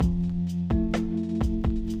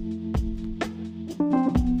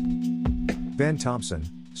Ben Thompson,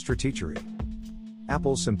 Stratechery.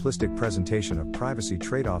 Apple's simplistic presentation of privacy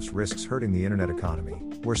trade-offs risks hurting the internet economy,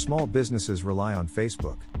 where small businesses rely on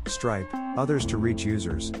Facebook, Stripe, others to reach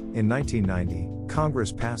users. In 1990,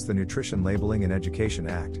 Congress passed the Nutrition Labeling and Education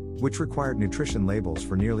Act, which required nutrition labels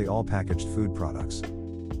for nearly all packaged food products.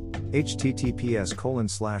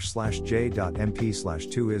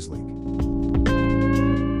 https://j.mp/2isleak